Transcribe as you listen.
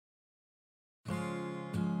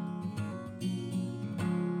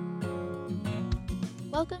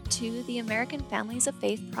Welcome to the American Families of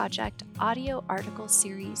Faith Project audio article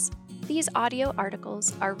series. These audio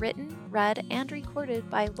articles are written, read, and recorded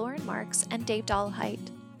by Lauren Marks and Dave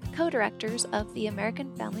Dollahite, co-directors of the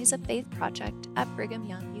American Families of Faith Project at Brigham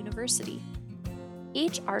Young University.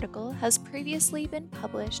 Each article has previously been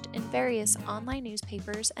published in various online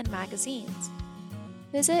newspapers and magazines.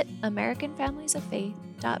 Visit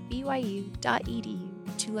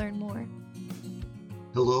americanfamiliesoffaith.byu.edu to learn more.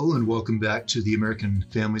 Hello and welcome back to the American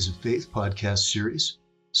Families of Faith podcast series.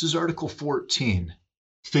 This is Article 14,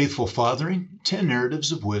 Faithful Fathering, 10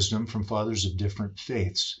 Narratives of Wisdom from Fathers of Different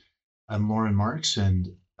Faiths. I'm Lauren Marks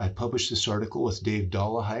and I published this article with Dave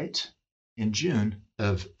Dollahite in June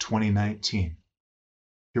of 2019.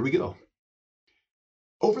 Here we go.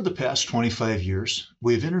 Over the past 25 years,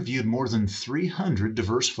 we have interviewed more than 300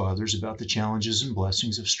 diverse fathers about the challenges and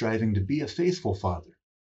blessings of striving to be a faithful father.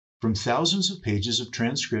 From thousands of pages of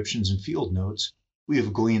transcriptions and field notes, we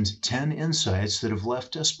have gleaned 10 insights that have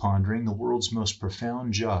left us pondering the world's most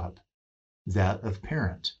profound job, that of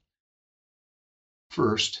parent.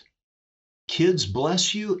 First, kids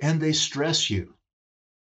bless you and they stress you.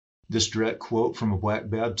 This direct quote from a Black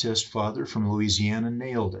Baptist father from Louisiana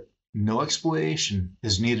nailed it. No explanation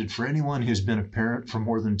is needed for anyone who's been a parent for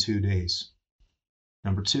more than 2 days.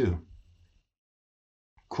 Number 2.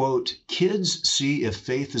 Quote, kids see if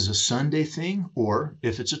faith is a Sunday thing or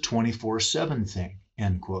if it's a 24/7 thing,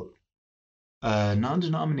 end quote. A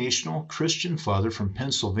non-denominational Christian father from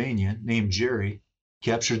Pennsylvania named Jerry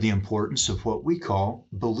captured the importance of what we call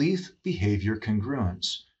belief-behavior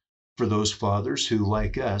congruence. For those fathers who,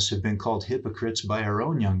 like us, have been called hypocrites by our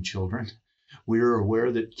own young children, we are aware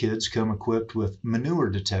that kids come equipped with manure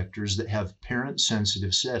detectors that have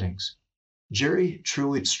parent-sensitive settings. Jerry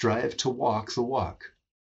truly strived to walk the walk.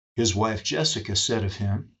 His wife Jessica said of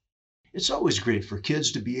him, "It's always great for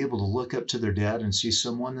kids to be able to look up to their dad and see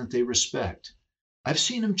someone that they respect. I've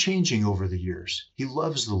seen him changing over the years. He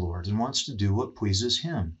loves the Lord and wants to do what pleases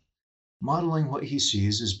him, modeling what he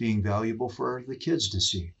sees as being valuable for the kids to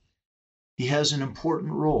see. He has an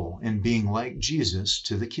important role in being like Jesus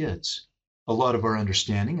to the kids. A lot of our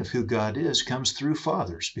understanding of who God is comes through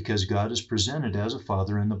fathers because God is presented as a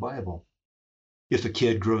father in the Bible. If a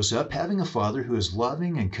kid grows up having a father who is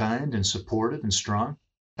loving and kind and supportive and strong,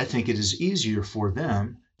 I think it is easier for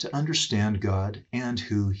them to understand God and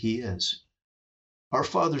who He is. Our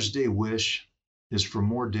Father's Day wish is for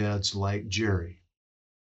more dads like Jerry."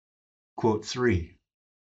 Quote 3.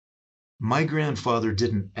 My grandfather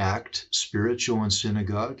didn't act spiritual in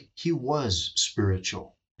synagogue. He was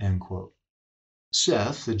spiritual, end quote.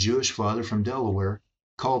 Seth, a Jewish father from Delaware,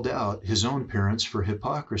 called out his own parents for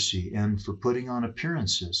hypocrisy and for putting on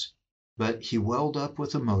appearances, but he welled up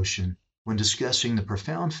with emotion when discussing the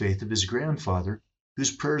profound faith of his grandfather,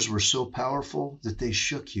 whose prayers were so powerful that they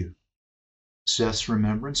shook you. Seth's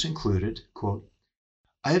remembrance included, quote,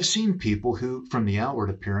 I have seen people who, from the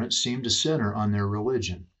outward appearance, seem to center on their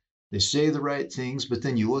religion. They say the right things, but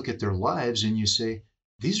then you look at their lives and you say,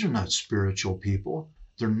 these are not spiritual people.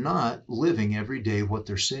 They're not living every day what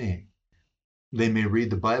they're saying. They may read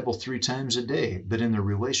the Bible 3 times a day, but in their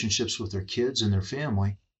relationships with their kids and their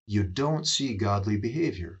family, you don't see godly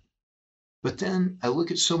behavior. But then I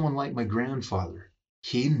look at someone like my grandfather.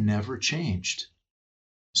 He never changed.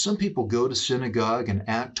 Some people go to synagogue and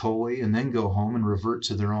act holy and then go home and revert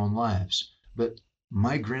to their own lives. But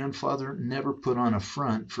my grandfather never put on a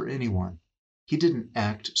front for anyone. He didn't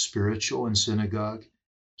act spiritual in synagogue.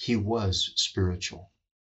 He was spiritual.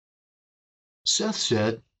 Seth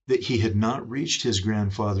said that he had not reached his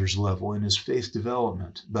grandfather's level in his faith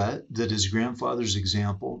development, but that his grandfather's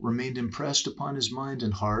example remained impressed upon his mind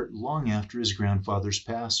and heart long after his grandfather's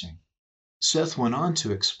passing. Seth went on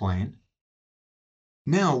to explain,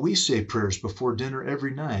 now we say prayers before dinner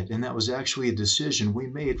every night, and that was actually a decision we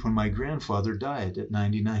made when my grandfather died at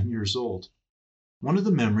 99 years old. One of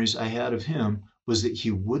the memories I had of him was that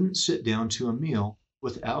he wouldn't sit down to a meal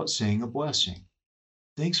without saying a blessing.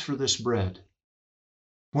 Thanks for this bread.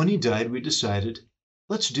 When he died, we decided,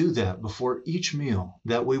 let's do that before each meal.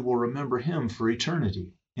 That way we'll remember him for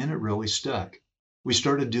eternity. And it really stuck. We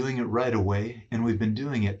started doing it right away, and we've been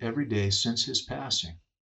doing it every day since his passing.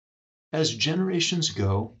 As generations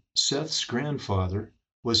go, Seth's grandfather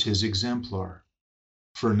was his exemplar.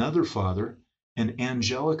 For another father, an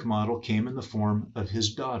angelic model came in the form of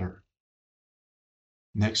his daughter.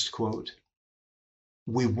 Next quote.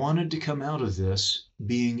 We wanted to come out of this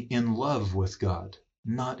being in love with God,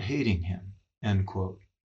 not hating him, end quote.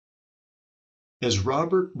 As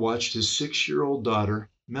Robert watched his 6-year-old daughter,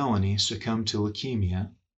 Melanie, succumb to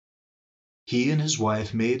leukemia, he and his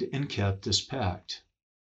wife made and kept this pact.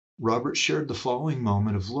 Robert shared the following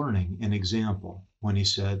moment of learning and example when he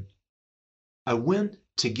said, "I went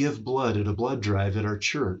to give blood at a blood drive at our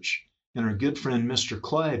church, and our good friend Mr.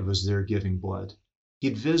 Clyde was there giving blood.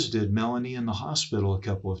 He'd visited Melanie in the hospital a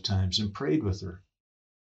couple of times and prayed with her.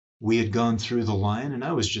 We had gone through the line, and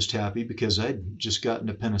I was just happy because I'd just gotten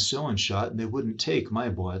a penicillin shot and they wouldn't take my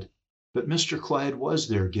blood. But Mr. Clyde was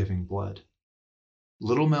there giving blood.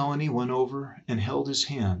 Little Melanie went over and held his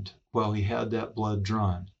hand while he had that blood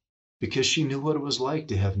drawn, because she knew what it was like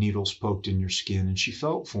to have needles poked in your skin, and she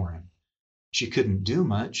felt for him. She couldn't do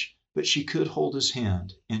much, but she could hold his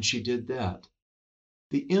hand, and she did that.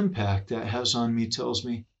 The impact that has on me tells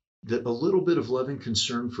me that a little bit of loving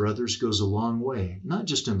concern for others goes a long way, not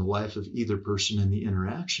just in the life of either person in the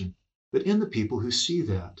interaction, but in the people who see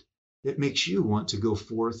that. It makes you want to go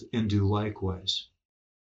forth and do likewise."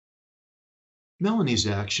 Melanie's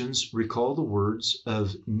actions recall the words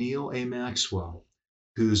of Neal A. Maxwell,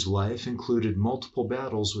 whose life included multiple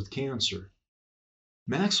battles with cancer.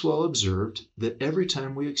 Maxwell observed that every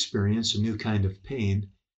time we experience a new kind of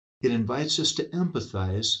pain, it invites us to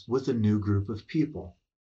empathize with a new group of people.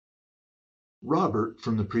 Robert,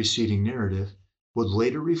 from the preceding narrative, would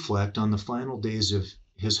later reflect on the final days of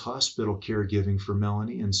his hospital caregiving for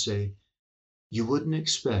Melanie and say, "You wouldn't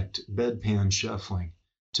expect bedpan shuffling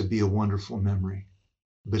to be a wonderful memory,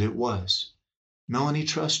 but it was. Melanie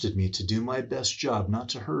trusted me to do my best job not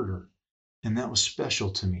to hurt her, and that was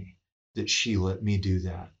special to me that she let me do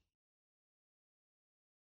that."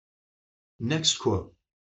 Next quote.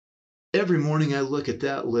 "Every morning I look at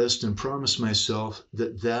that list and promise myself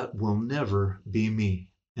that that will never be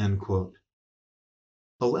me." End quote.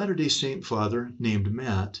 A Latter-day Saint father named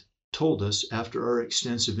Matt told us after our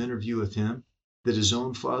extensive interview with him that his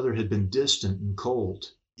own father had been distant and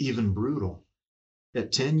cold, even brutal.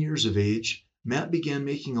 At 10 years of age, Matt began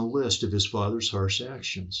making a list of his father's harsh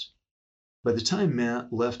actions. By the time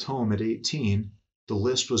Matt left home at 18, the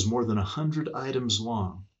list was more than 100 items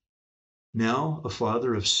long. Now a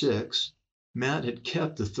father of 6, Matt had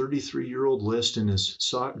kept the 33-year-old list in his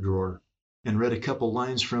sock drawer and read a couple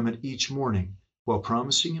lines from it each morning while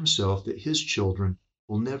promising himself that his children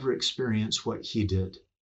will never experience what he did,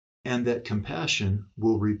 and that compassion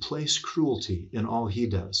will replace cruelty in all he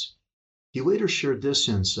does. He later shared this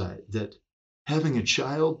insight that having a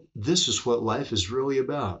child, this is what life is really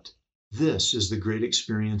about. This is the great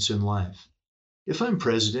experience in life. If I'm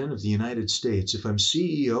President of the United States, if I'm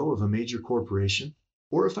CEO of a major corporation,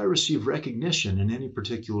 or if I receive recognition in any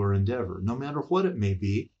particular endeavor, no matter what it may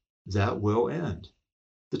be, that will end.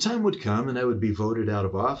 The time would come and I would be voted out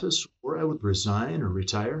of office, or I would resign or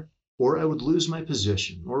retire, or I would lose my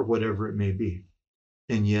position, or whatever it may be.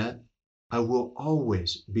 And yet, I will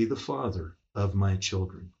always be the father of my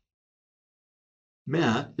children.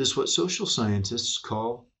 Matt is what social scientists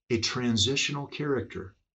call a transitional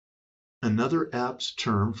character. Another apt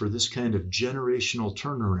term for this kind of generational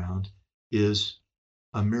turnaround is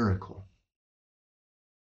a miracle.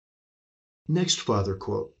 Next father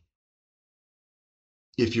quote.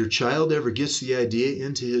 "If your child ever gets the idea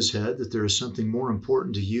into his head that there is something more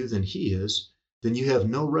important to you than he is, then you have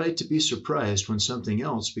no right to be surprised when something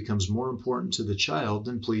else becomes more important to the child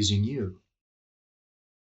than pleasing you."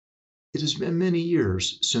 It has been many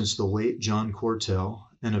years since the late John Cortell,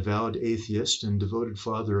 an avowed atheist and devoted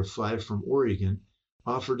father of 5 from Oregon,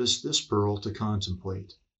 offered us this pearl to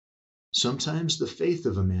contemplate. Sometimes the faith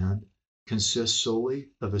of a man consists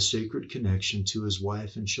solely of a sacred connection to his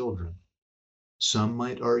wife and children. Some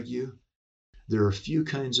might argue there are few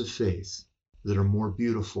kinds of faith that are more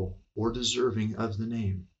beautiful or deserving of the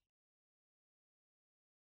name.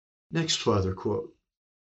 Next father quote.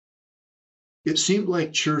 "It seemed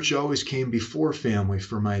like church always came before family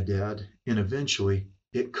for my dad, and eventually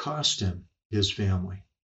it cost him his family."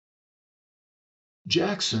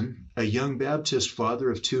 Jackson, a young Baptist father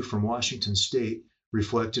of 2 from Washington State,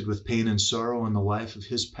 reflected with pain and sorrow on the life of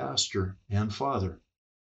his pastor and father.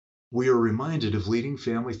 We are reminded of leading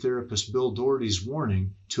family therapist Bill Doherty's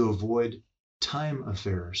warning to avoid time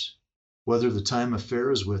affairs, whether the time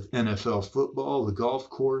affair is with NFL football, the golf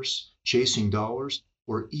course, chasing dollars,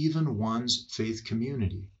 or even one's faith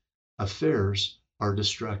community. Affairs are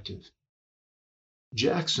destructive.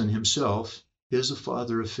 Jackson himself is a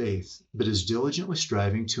father of faith, but is diligently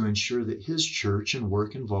striving to ensure that his church and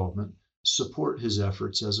work involvement support his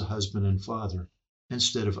efforts as a husband and father,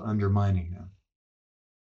 instead of undermining them.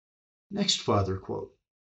 Next father quote.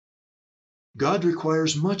 "God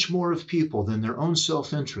requires much more of people than their own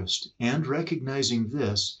self-interest, and recognizing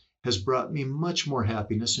this has brought me much more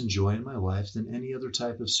happiness and joy in my life than any other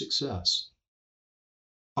type of success."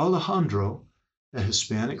 Alejandro, a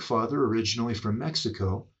Hispanic father originally from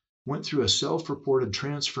Mexico, went through a self-reported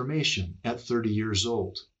transformation at 30 years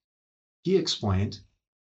old. He explained,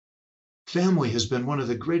 "Family has been one of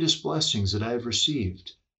the greatest blessings that I have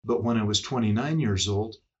received, but when I was 29 years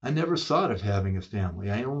old, I never thought of having a family.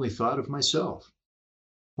 I only thought of myself.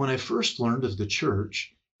 When I first learned of the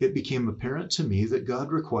church, it became apparent to me that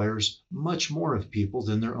God requires much more of people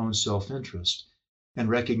than their own self-interest, and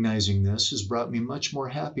recognizing this has brought me much more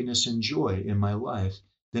happiness and joy in my life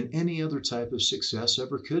than any other type of success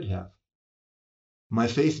ever could have. My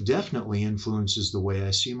faith definitely influences the way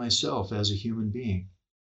I see myself as a human being.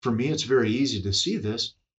 For me, it's very easy to see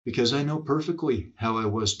this because I know perfectly how I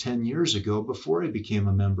was 10 years ago before I became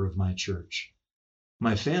a member of my church.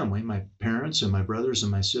 My family, my parents and my brothers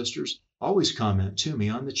and my sisters, always comment to me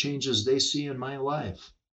on the changes they see in my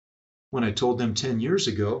life. When I told them 10 years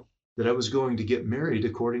ago that I was going to get married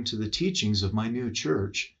according to the teachings of my new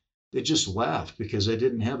church, they just laughed because I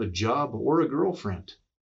didn't have a job or a girlfriend.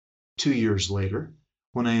 2 years later,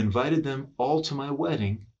 when I invited them all to my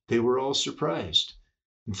wedding, they were all surprised.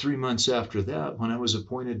 And 3 months after that, when I was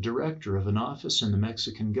appointed director of an office in the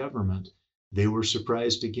Mexican government, they were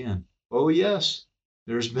surprised again. Oh yes,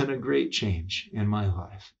 there's been a great change in my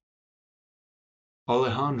life."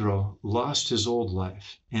 Alejandro lost his old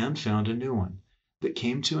life and found a new one that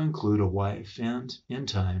came to include a wife and, in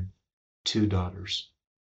time, 2 daughters.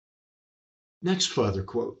 Next father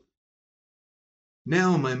quote.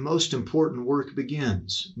 "Now my most important work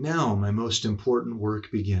begins. Now my most important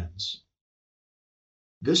work begins."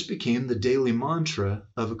 This became the daily mantra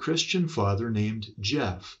of a Christian father named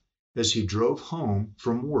Jeff as he drove home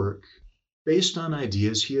from work based on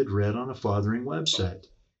ideas he had read on a fathering website.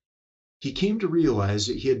 He came to realize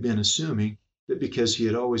that he had been assuming that because he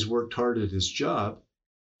had always worked hard at his job,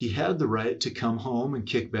 he had the right to come home and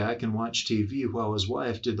kick back and watch TV while his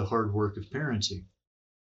wife did the hard work of parenting.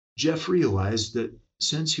 Jeff realized that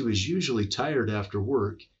since he was usually tired after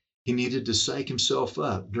work, he needed to psych himself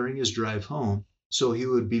up during his drive home so he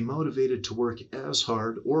would be motivated to work as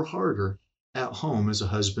hard or harder at home as a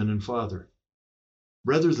husband and father.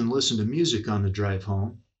 Rather than listen to music on the drive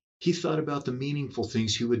home, he thought about the meaningful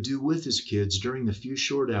things he would do with his kids during the few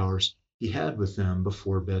short hours he had with them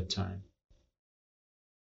before bedtime.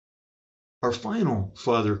 Our final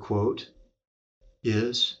father quote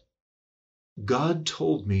is, "God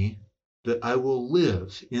told me that I will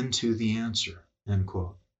live into the answer," end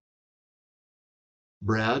quote.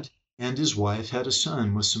 Brad and his wife had a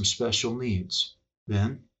son with some special needs.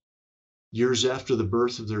 Then, years after the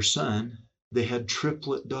birth of their son, they had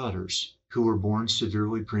triplet daughters who were born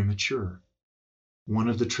severely premature. One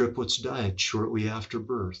of the triplets died shortly after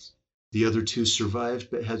birth. The other 2 survived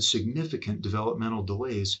but had significant developmental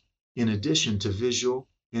delays in addition to visual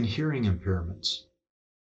and hearing impairments.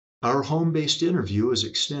 Our home-based interview was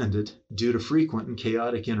extended due to frequent and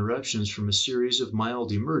chaotic interruptions from a series of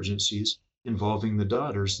mild emergencies involving the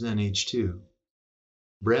daughters, then age 2.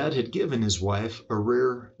 Brad had given his wife a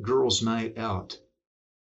rare girls' night out.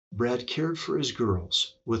 Brad cared for his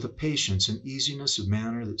girls with a patience and easiness of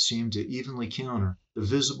manner that seemed to evenly counter the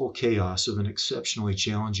visible chaos of an exceptionally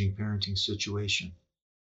challenging parenting situation.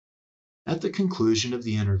 At the conclusion of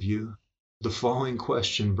the interview, the following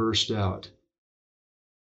question burst out.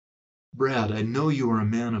 "Brad, I know you are a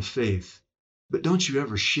man of faith, but don't you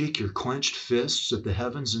ever shake your clenched fists at the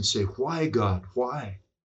heavens and say, 'Why, God, why?'"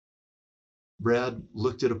 Brad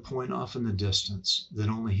looked at a point off in the distance that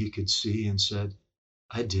only he could see and said,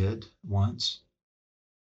 "I did, once."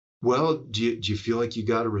 "Well, do you feel like you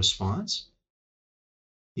got a response?"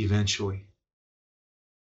 "Eventually."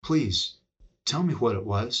 "Please, tell me what it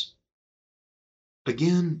was."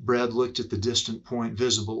 Again, Brad looked at the distant point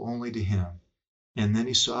visible only to him, and then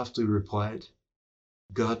he softly replied,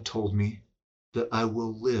 "God told me that I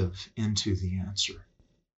will live into the answer."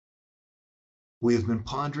 We have been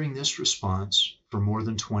pondering this response for more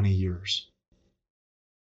than 20 years.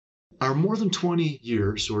 Our more than 20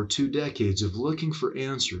 years or 2 decades of looking for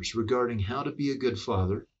answers regarding how to be a good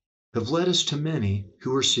father have led us to many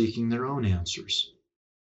who are seeking their own answers.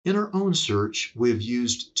 In our own search, we have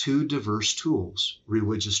used 2 diverse tools,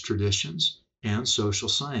 religious traditions and social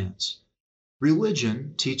science.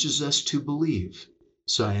 Religion teaches us to believe.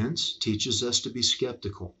 Science teaches us to be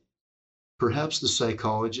skeptical. Perhaps the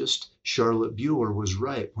psychologist Charlotte Bueller was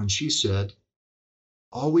right when she said,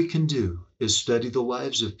 "All we can do is study the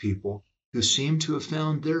lives of people who seem to have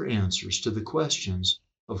found their answers to the questions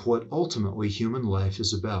of what ultimately human life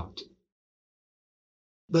is about."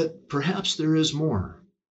 But perhaps there is more.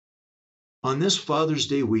 On this Father's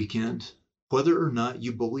Day weekend, whether or not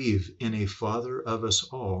you believe in a Father of us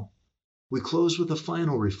all, we close with a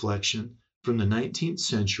final reflection from the 19th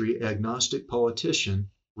century agnostic politician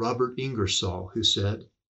Robert Ingersoll, who said,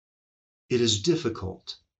 "It is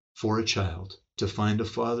difficult for a child to find a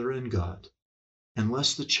father in God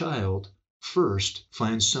unless the child first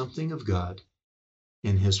finds something of God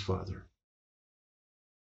in his father."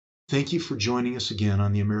 Thank you for joining us again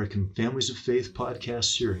on the American Families of Faith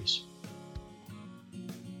podcast series.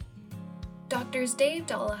 Doctors Dave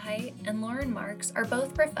Dollahite and Lauren Marks are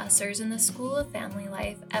both professors in the School of Family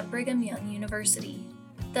Life at Brigham Young University.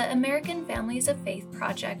 The American Families of Faith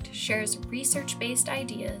project shares research-based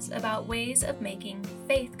ideas about ways of making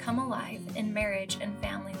faith come alive in marriage and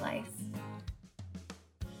family life.